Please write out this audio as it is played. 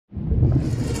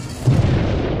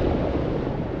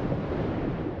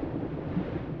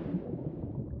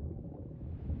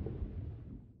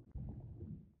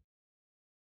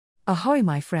Ahoy,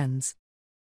 my friends!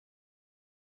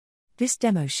 This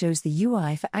demo shows the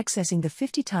UI for accessing the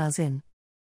 50 tiles in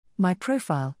My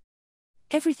Profile,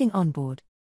 Everything Onboard,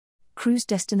 Cruise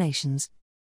Destinations,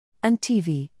 and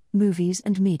TV, Movies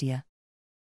and Media.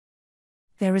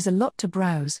 There is a lot to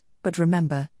browse, but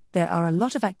remember, there are a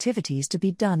lot of activities to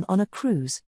be done on a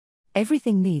cruise.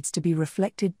 Everything needs to be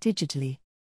reflected digitally.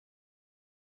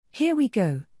 Here we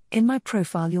go. In My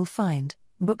Profile you'll find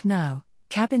Book Now,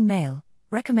 Cabin Mail,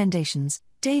 Recommendations,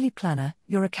 Daily Planner,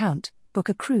 Your Account, Book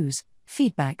a Cruise,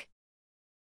 Feedback.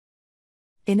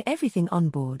 In Everything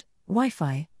Onboard,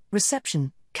 Wi-Fi,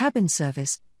 Reception, Cabin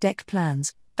Service, Deck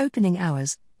Plans, Opening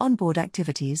Hours, Onboard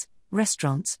Activities,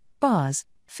 Restaurants, Bars,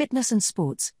 Fitness and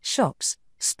Sports, Shops,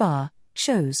 Spa,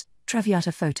 Shows,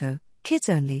 Traviata Photo, Kids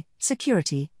Only,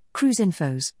 Security, Cruise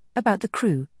Infos, About the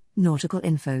Crew, Nautical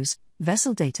Infos,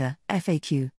 Vessel Data,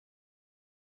 FAQ.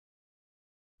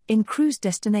 In Cruise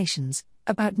Destinations,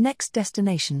 About Next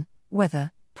Destination,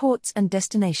 Weather, Ports and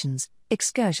Destinations,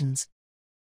 Excursions.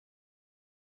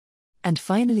 And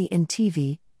finally in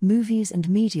TV, Movies and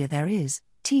Media there is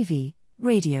TV,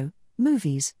 Radio,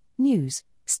 Movies, News,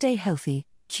 Stay Healthy,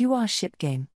 QR Ship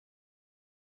Game.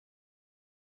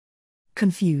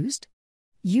 Confused?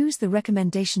 Use the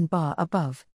recommendation bar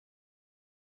above.